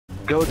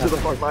Go to the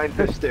front line,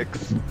 fish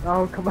sticks.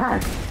 Oh, come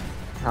back.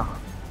 Oh.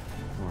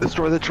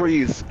 Destroy the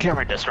trees.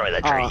 Cameron, destroy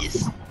the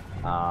trees.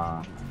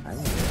 I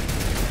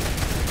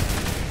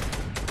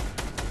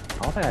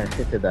don't think I can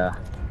get to the...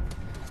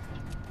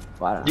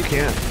 Well, I don't know. You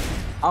can.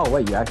 Oh,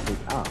 wait, you actually...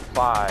 Oh.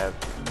 5,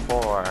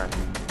 4,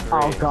 3,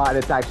 Oh, God,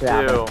 it's actually 2,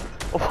 happening.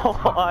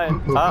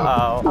 1.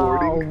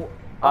 Uh-oh.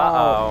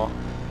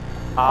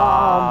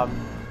 Uh-oh.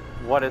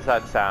 What is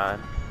that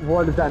sound?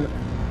 What is that?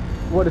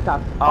 What is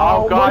that?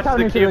 Oh, gosh, what's the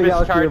happening to cube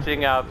yellow is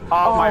charging up.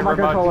 Oh, my remote's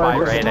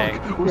controller. vibrating.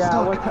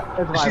 Yeah,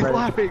 it's She's vibrating.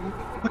 laughing.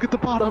 Look at the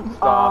bottom.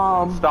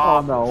 Stop,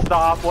 stop, oh, no.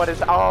 stop. What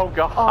is... Oh,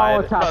 God. Oh,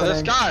 it's Bro, happening.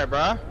 this guy, bro.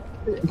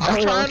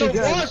 I'm trying to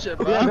watch it,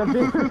 bro. Yeah, the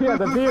view. Yeah,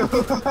 the view.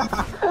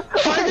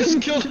 I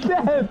just killed him.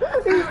 Dead.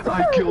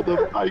 I killed him.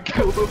 I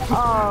killed him.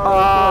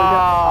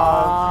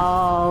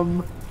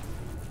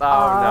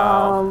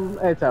 Oh,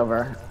 no. It's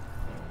over.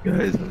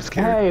 Guys, I'm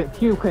scared.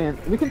 Hey,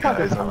 we can talk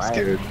Guys, this out, I'm right?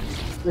 scared.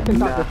 We can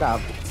talk this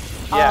out.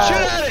 Yeah. Shoot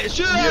at it!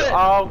 Shoot at it!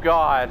 Oh,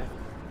 God.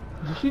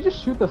 Did she just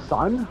shoot the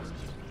sun?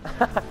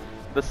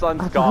 The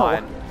sun's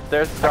gone.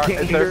 There's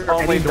hear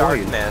only any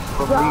noise darkness.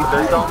 from these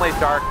There's only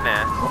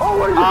darkness. Oh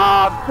my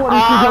God! What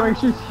is she doing?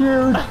 She's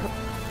huge.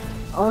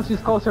 Oh, she's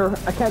closer.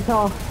 I can't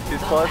tell.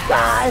 She's closer,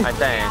 I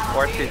think.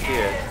 Or she's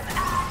huge.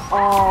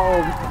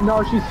 Oh,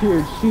 no, she's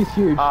huge. She's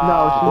huge.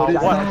 No, she's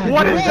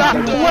What is that?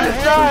 What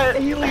is that?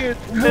 Alien.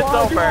 It's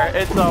over.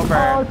 It's over.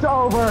 Oh, it's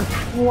over.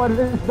 What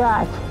is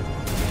that?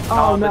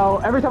 Oh, Oh, no.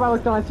 Every time I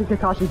look down, I see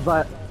Kakashi's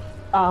butt.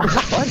 What?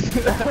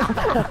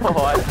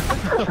 What?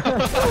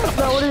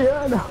 No, what are you...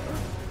 No.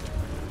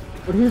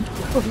 What are you...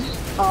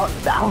 Oh,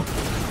 no.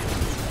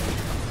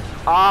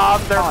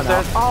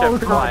 There's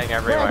ships flying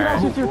everywhere. You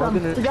gotta shoot them.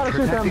 You gotta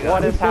shoot them.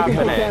 What is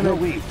happening? No,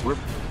 wait. We're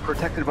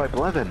protected by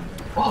Blevin.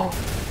 Oh.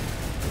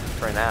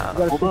 For now.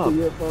 Hold up.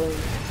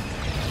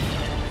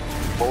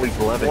 Only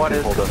Blevin What can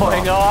is hold us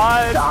going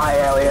off. on? Die,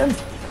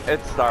 aliens!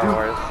 It's Star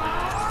Wars.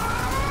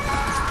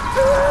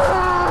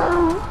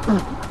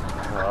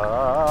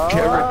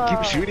 Cameron,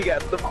 keep shooting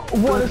at them.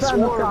 What is that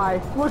in the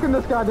sky? Look in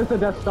the sky, there's a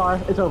Death Star.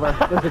 It's over.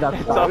 There's a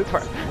Death Star. It's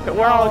over.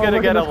 We're all gonna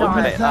get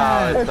eliminated.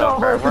 Oh, it's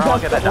over. We're all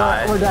gonna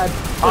die. We're dead.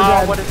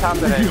 Oh, what is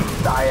happening?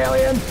 Die,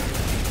 aliens!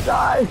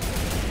 Die!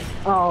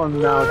 Oh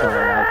no, it's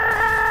over, guys.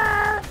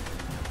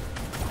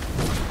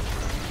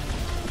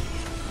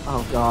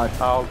 Oh god.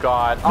 Oh,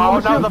 God. Oh,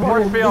 no, the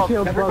force field.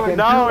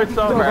 No, it's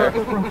over.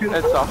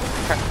 It's over.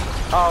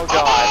 Oh,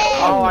 God.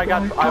 Oh, I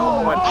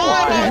went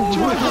flying.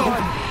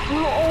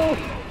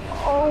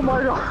 Oh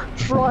my god.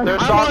 Run.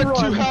 There's I'm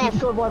on 2 health.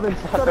 Go to Blevin.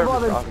 Go to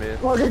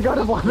Blevin. Logan, go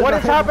to Blevin. What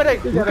is happening?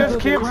 There's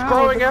cubes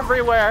growing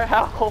everywhere.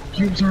 Help.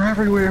 Cubes are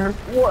everywhere.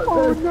 What?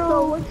 Oh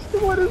no.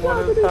 What is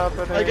happening?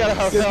 I gotta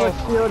have There's health.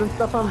 like shield and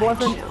stuff on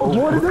Blevin.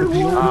 What is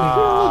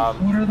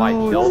it? My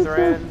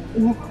children.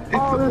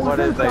 What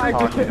is they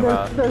talking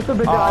about? There's the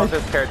big Oh, guy.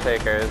 just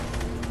caretakers.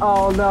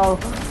 Oh no.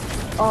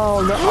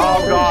 Oh no.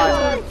 Oh,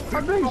 God.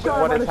 I'm being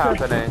shot What by is the ship.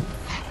 happening?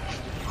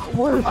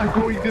 What is I'm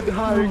going to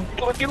die.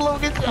 Look at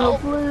Logan's help.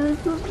 Please,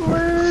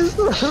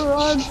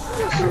 run,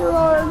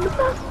 run.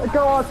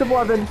 Go on to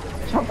Blevin.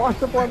 Jump on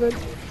to Blevin.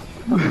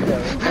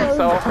 It's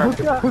over.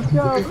 Let's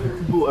go.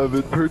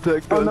 Blevin,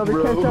 protect Oh us, no, we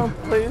can't bro. jump.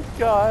 Please,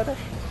 God.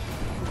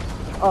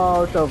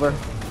 Oh, it's over.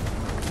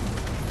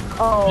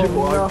 Oh Yo,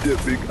 no. I'm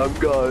dipping. I'm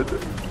gone.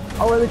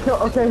 Oh, they kill.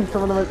 Okay,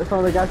 some of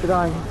the guys are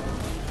dying.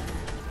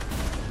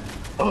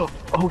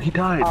 Oh, he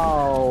died.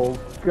 Oh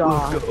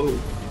god. Let's go.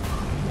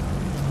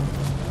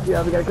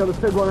 Yeah, we gotta kill this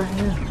big one right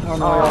here. Oh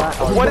no.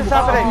 Oh, what is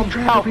happening?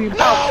 Help!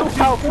 Help!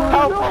 Help!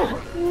 Help!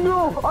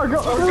 No! Our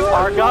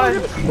Our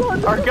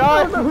guns! Our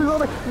guns!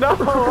 No!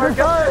 Our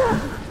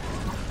guns!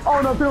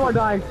 Oh no, people are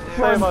dying.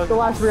 Save us. The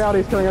last reality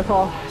is killing us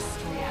all.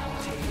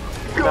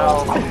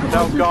 No!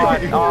 No,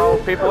 God!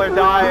 Oh, people are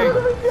dying!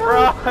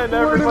 Run!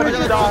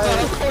 Everybody's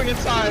dying! I'm going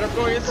inside. I'm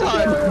going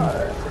inside.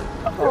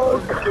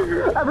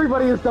 Oh,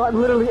 everybody is dying.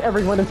 Literally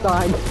everyone is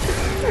dying.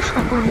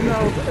 Oh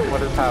no.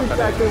 What is happening?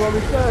 Exactly what we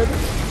said.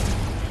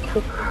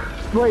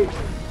 Wait. I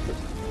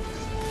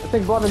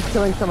think Blevin's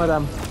killing some of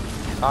them.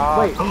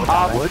 Wait.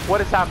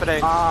 What is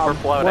happening? We're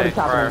floating. what is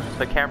happening? Or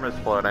the camera's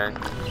floating.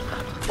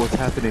 What's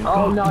happening?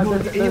 Oh, no,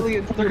 the there's-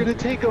 aliens. They're gonna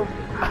take them.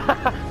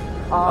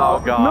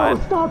 Oh, God.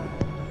 No, stop.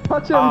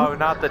 Touch him. Oh,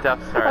 not the Death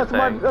Star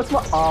thing. That's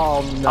my.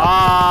 Oh no.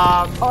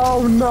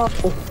 Oh no.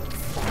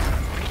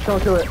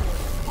 Don't do it.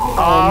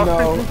 Oh,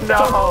 no.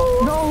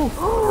 no. No.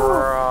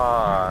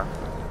 Bruh.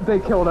 They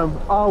killed him.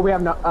 Oh, we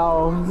have no.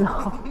 Oh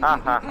no.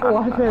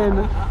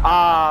 Blevin.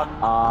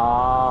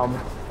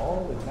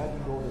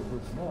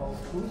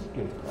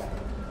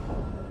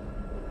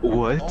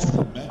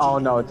 What? Oh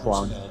no, it's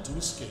Sloan.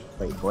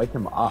 Wait, wake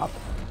him up.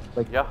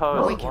 Like, Yo,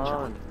 it's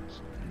alone.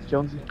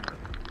 Jonesy.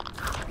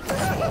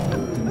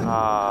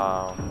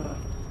 Oh.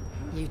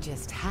 You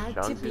just had to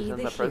Jonesy's be in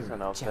the the prison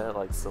hero, outfit, Jones.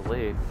 like the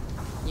lead.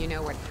 You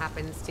know what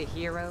happens to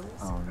heroes?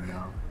 Oh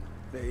no.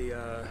 They,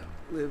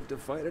 live to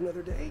fight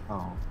another day?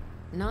 Oh.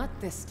 Not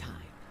this time.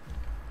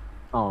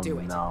 Oh Do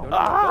it. no.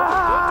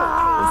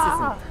 This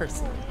isn't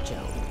personal,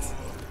 Jones.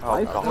 Oh,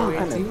 I God. feel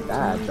kind of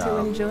bad To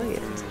though. enjoy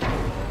it.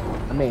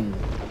 I mean,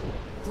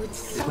 Would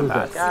so who's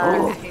that?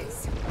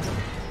 guys.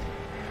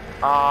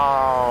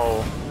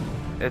 Oh.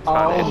 It's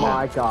not Oh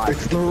my god.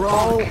 It's the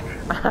Rock.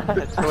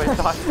 That's what I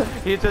thought.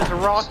 He just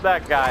rocked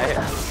that guy.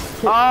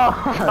 Oh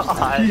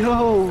god.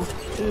 Yo.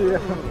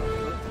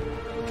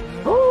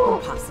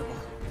 Impossible.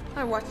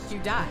 I watched you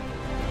die.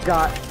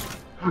 God.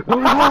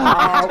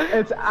 Oh,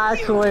 it's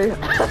actually.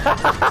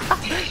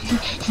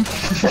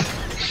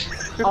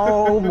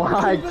 Oh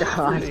my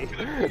god.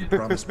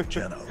 Promise me,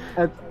 Jenna.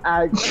 It's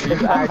actually.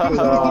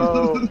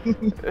 Oh.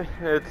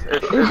 It's did the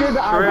true.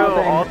 eyebrow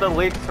thing. All the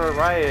leaks were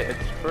right. It's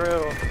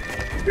true.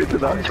 It's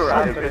about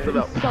drive. It's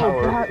about So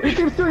power. bad. He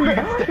keeps doing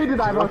the. He did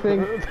eyebrow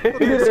thing. He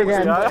did it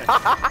again.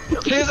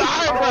 His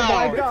Oh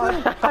my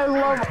eyebrow! god. I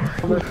love.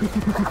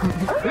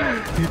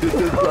 He did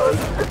this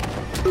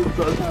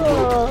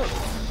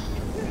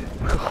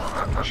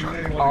Shoot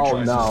anyone who Oh,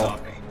 tries no. to stop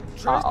me.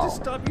 Tries Uh-oh. to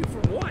stop you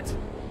from what?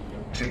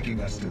 Taking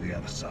us to the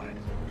other side.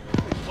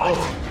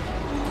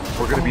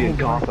 We're gonna be in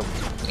Gotham.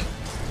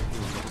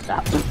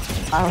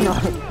 I don't know.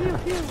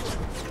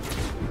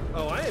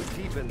 Oh, I am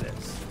keeping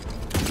this.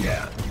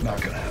 Yeah,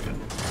 not gonna happen.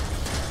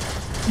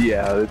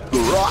 Yeah, it's the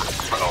Rock.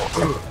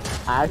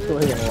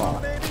 Actually, a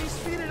lot. Baby,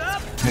 speed it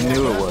up! I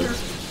knew it was.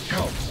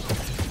 Help!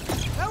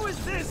 How is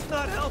this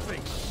not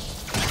helping?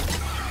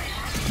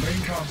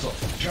 Main console,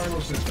 gyro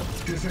system,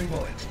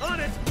 disable it. On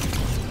it!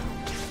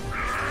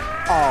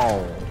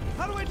 Oh.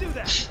 How do I do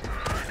that?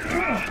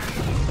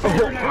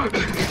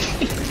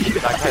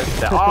 That guy's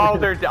dead. Oh,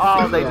 they're dead.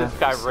 Oh, they just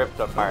got ripped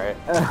apart.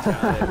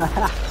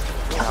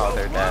 Oh,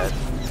 they're dead.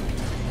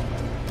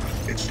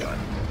 It's done.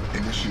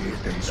 Initiate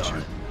phase 2.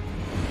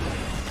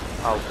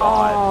 Oh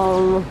god.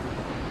 Oh.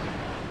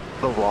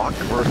 The Rock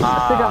versus.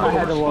 I think I'm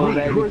ahead a little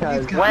bit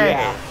because. Wait.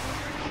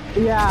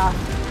 Yeah.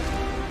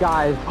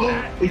 Guys.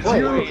 It's Wait.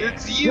 you.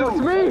 It's Yo, you.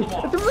 it's me!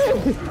 It's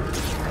me!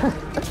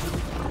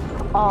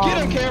 Get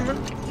him, Cameron!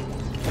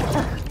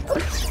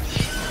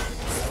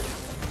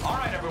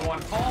 Alright everyone,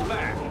 fall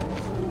back.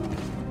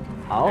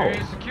 Oh.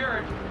 Area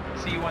secured.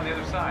 See you on the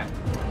other side.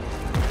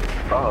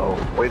 Oh,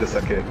 wait a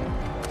second.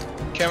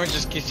 Cameron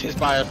just gets hit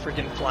by a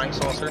freaking flying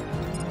saucer.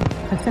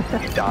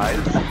 He dies.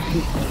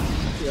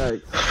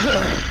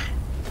 Yikes.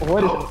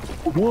 What is...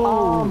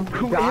 Whoa.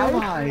 Who guys? am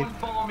I? Everyone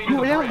follow me to Who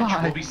the am bridge.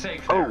 I? We'll be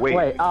safe Oh there. wait.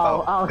 Wait, okay,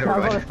 I was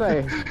never gonna mind.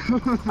 say.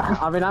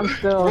 I mean, I'm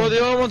still... We're the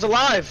only ones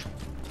alive.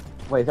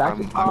 Wait,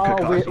 actually... I'm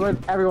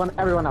Kakashi.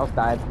 Everyone else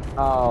died.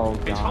 Oh,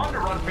 It's God. fun to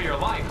run for your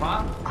life,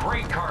 huh?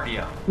 Great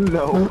cardio.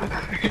 No.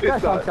 This guy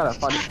sounds kind of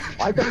funny.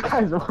 Why this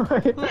guy's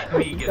white? Let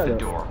me get the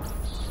door.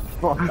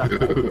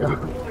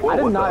 I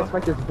did not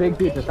expect this big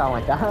dude to sound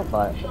like that,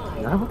 but, you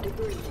know?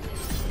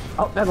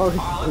 Oh, that was...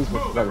 Let's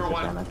move,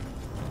 everyone.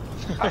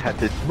 I had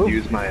to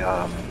use my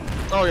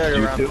Oh yeah,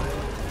 you're right. YouTube.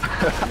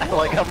 I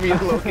like how me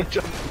and Logan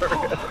jumped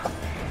first.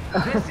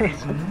 This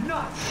is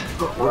nuts.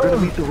 We're gonna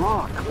meet the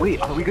Rock.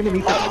 Wait, are we gonna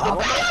meet the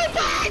Rock?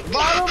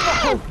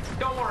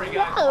 Don't worry,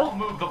 guys. I'll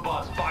move the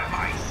bus by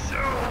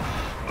myself.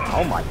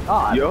 Oh my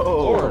God.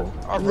 Yo.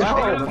 All Stay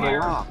right. up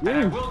here, and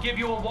I will give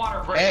you a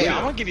water break. Hey, too.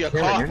 I'm gonna give you a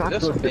Cameron, call you're for not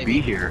this one, supposed to baby.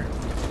 be here.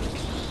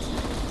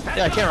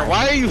 Yeah, Cameron,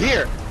 why are you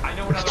here? I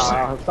know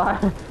another way.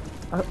 Sorry.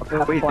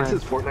 Wait, this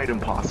is Fortnite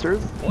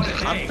Imposters? What a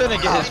I'm day. finna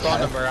get his phone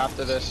number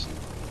after this.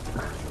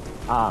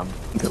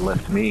 You could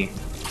lift me.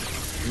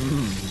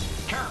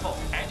 Careful,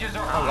 edges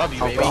are I high. love you,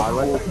 baby.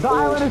 The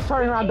island is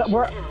turning around. I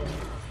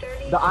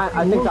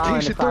think the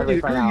island is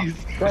sideways right now. The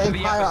This is the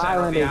entire epicenter of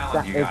island the is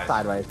island, you guys.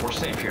 sideways. We're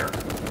safe here.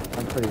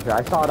 I'm pretty sure.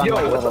 I saw it on Yo,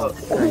 my what's little up?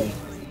 screen.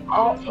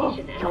 Oh,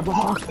 the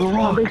Rock, the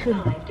Rock,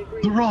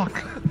 The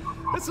Rock!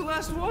 That's the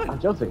last one!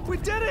 Josie. We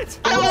did it!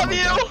 I love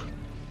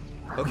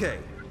you. Okay.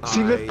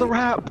 Sing us the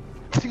rap!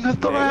 Sing us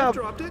the may have rap!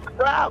 dropped it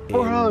Rap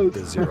for in us!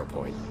 the 0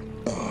 point.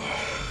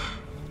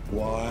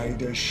 Why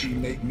does she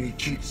make me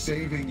keep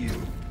saving you?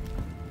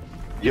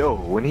 Yo,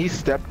 when he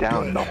stepped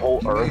down, Good. the whole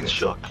You made earth it.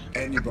 shook.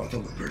 And you brought the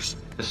loopers.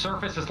 The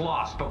surface is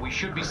lost, but we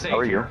should be safe How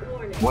are you? here.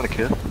 Want a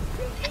kiss?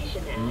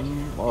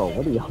 Whoa,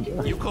 what are y'all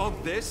doing? You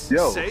called this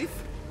Yo. safe?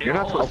 You're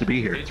not supposed to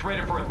be here. It's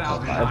rated for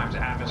 1,000 times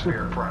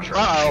atmospheric pressure.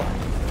 Uh-oh.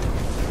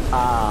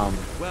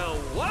 Well,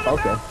 what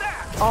Okay. about that?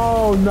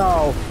 Oh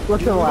no! Look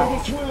to the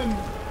left.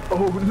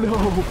 Oh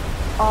no!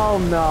 Oh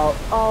no!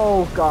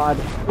 Oh God!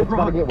 The It's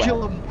gonna Rock, get wet.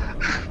 kill him!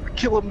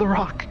 Kill him, The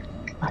Rock!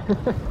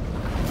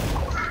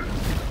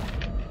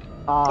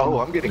 Oh,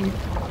 I'm getting...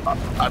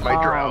 I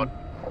might drown.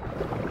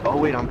 Oh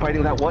wait, I'm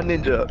fighting that one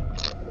ninja!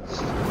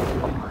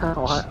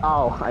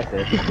 Oh, I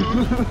see.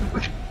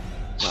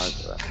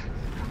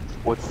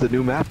 What's the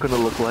new map gonna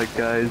look like,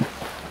 guys?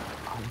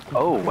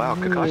 Oh wow,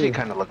 Kakashi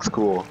kinda looks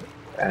cool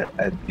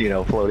at you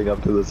know, floating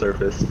up to the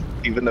surface.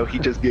 Even though he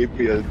just gave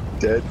me a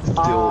dead, still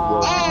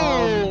look.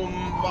 Oh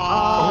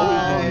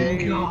my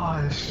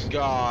gosh!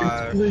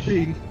 God. It's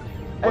glitching!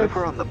 What if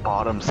we're on the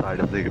bottom side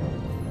of the...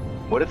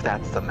 What if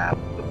that's the map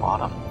at the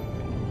bottom?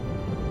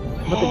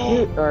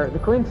 But the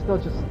queen's still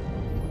just...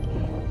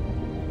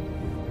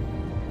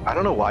 I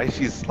don't know why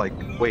she's like...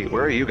 Wait,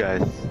 where are you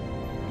guys?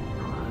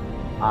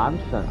 I'm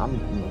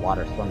in the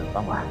water swimming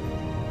somewhere.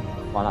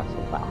 Well, not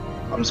so far.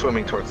 I'm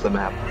swimming towards the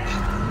map.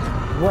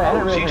 Wait, I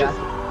didn't really she think just...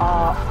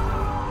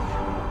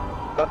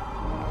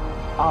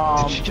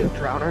 Did she just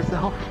drown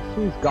herself?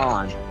 she's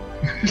gone.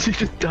 She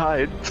just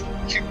died.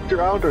 She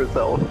drowned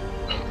herself.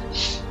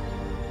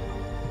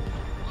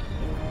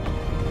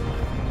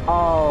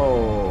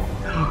 Oh.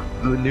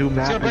 The new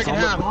map gonna is break on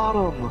it the down.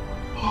 bottom.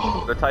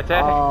 The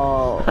Titanic.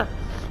 Oh.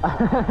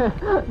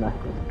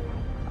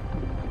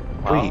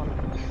 Nice. Wait,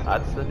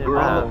 That's the new we're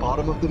on the map.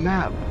 bottom of the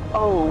map.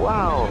 Oh,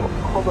 wow.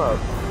 Hold up.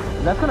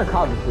 That's gonna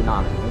cause a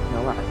tsunami. There's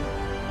no way.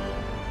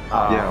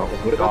 Yeah,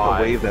 what about God.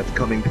 the wave that's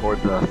coming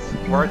towards us?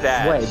 We're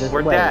dead. Wait,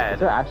 We're Is dead.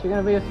 there actually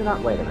gonna be a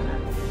tsunami? Wait a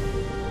minute.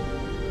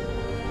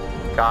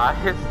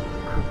 Guys.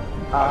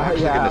 I'm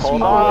actually yeah. gonna Hold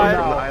swim on. away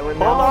from the island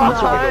now. Hold I'm on.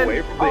 swimming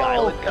away from the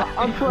island.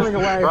 I'm swimming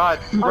away. Run,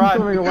 I'm run,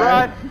 swimming away.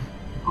 run.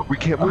 We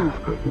can't move.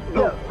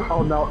 Yeah.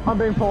 Oh no, I'm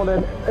being pulled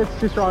in. It's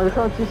too strong. The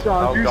current's too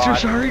strong. Oh, Use God. your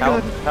shari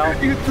Help, gun.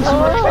 help. Use the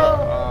shari gun.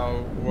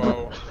 Oh,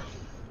 whoa.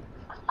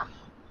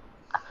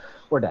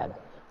 We're dead.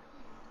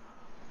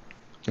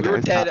 We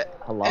were dead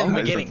Hello? in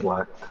the Guys,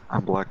 beginning.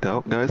 I'm blacked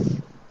out, guys.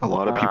 A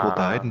lot of people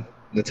died.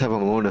 Let's have a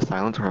moment of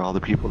silence for all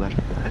the people that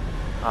have died.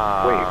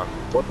 Wait,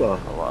 what the?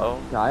 Hello?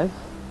 Guys?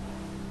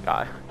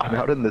 Guy. I'm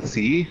out in the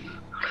sea?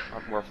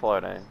 We're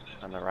floating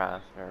on the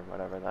raft or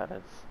whatever that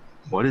is.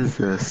 What is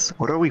this?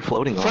 What are we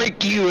floating on?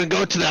 Freak you and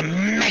go to the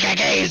mega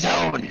gay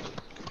zone.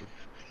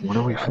 What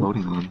are we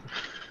floating on?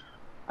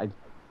 I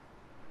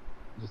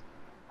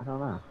don't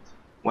know.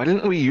 Why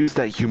didn't we use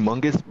that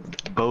humongous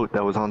boat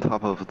that was on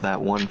top of that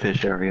one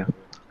fish area?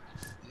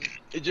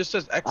 It just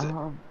says exit.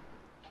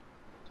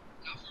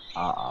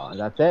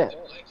 That's it.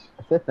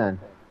 That's it then.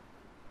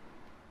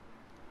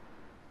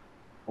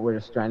 We're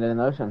just stranded in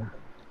the ocean.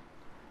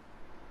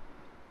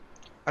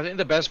 I think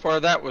the best part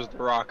of that was the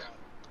rock.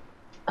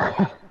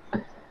 Guys,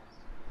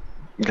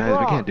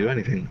 we can't do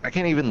anything. I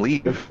can't even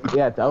leave.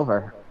 Yeah, it's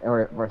over. And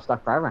we're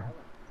stuck forever.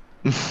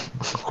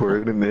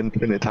 We're in an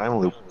infinite time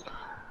loop.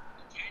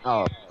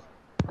 Oh,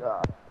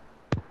 God.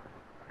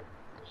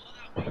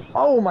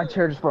 Oh, my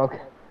chair just broke.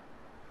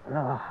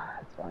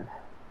 It's fine.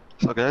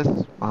 So guys,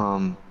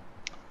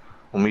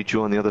 we'll meet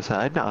you on the other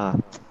side.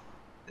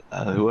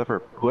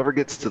 Whoever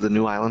gets to the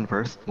new island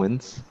first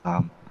wins.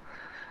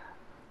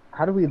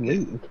 How do we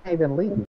leave? We can't even leave.